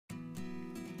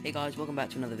Hey guys, welcome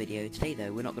back to another video. Today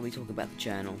though, we're not going to be talking about the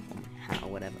journal or my hat or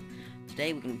whatever.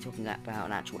 Today we're going to be talking about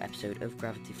an actual episode of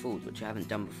Gravity Falls, which I haven't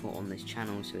done before on this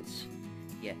channel, so it's...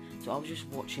 yeah. So I was just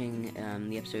watching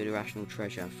the episode Irrational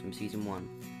Treasure from Season 1,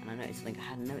 and I noticed something I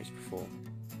hadn't noticed before.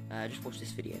 Just watch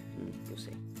this video, and you'll see.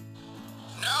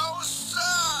 No, sir!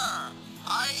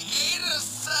 I ate a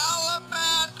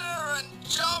salamander and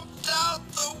jumped out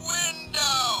the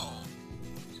window!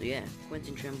 So yeah,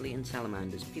 Quentin, Trembly and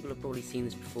salamanders. People have probably seen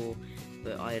this before,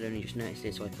 but I had only just noticed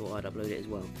it, so I thought I'd upload it as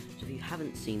well. So if you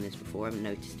haven't seen this before, haven't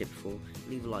noticed it before,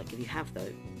 leave a like. If you have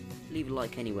though, leave a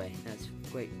like anyway. That's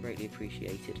greatly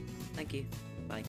appreciated. Thank you.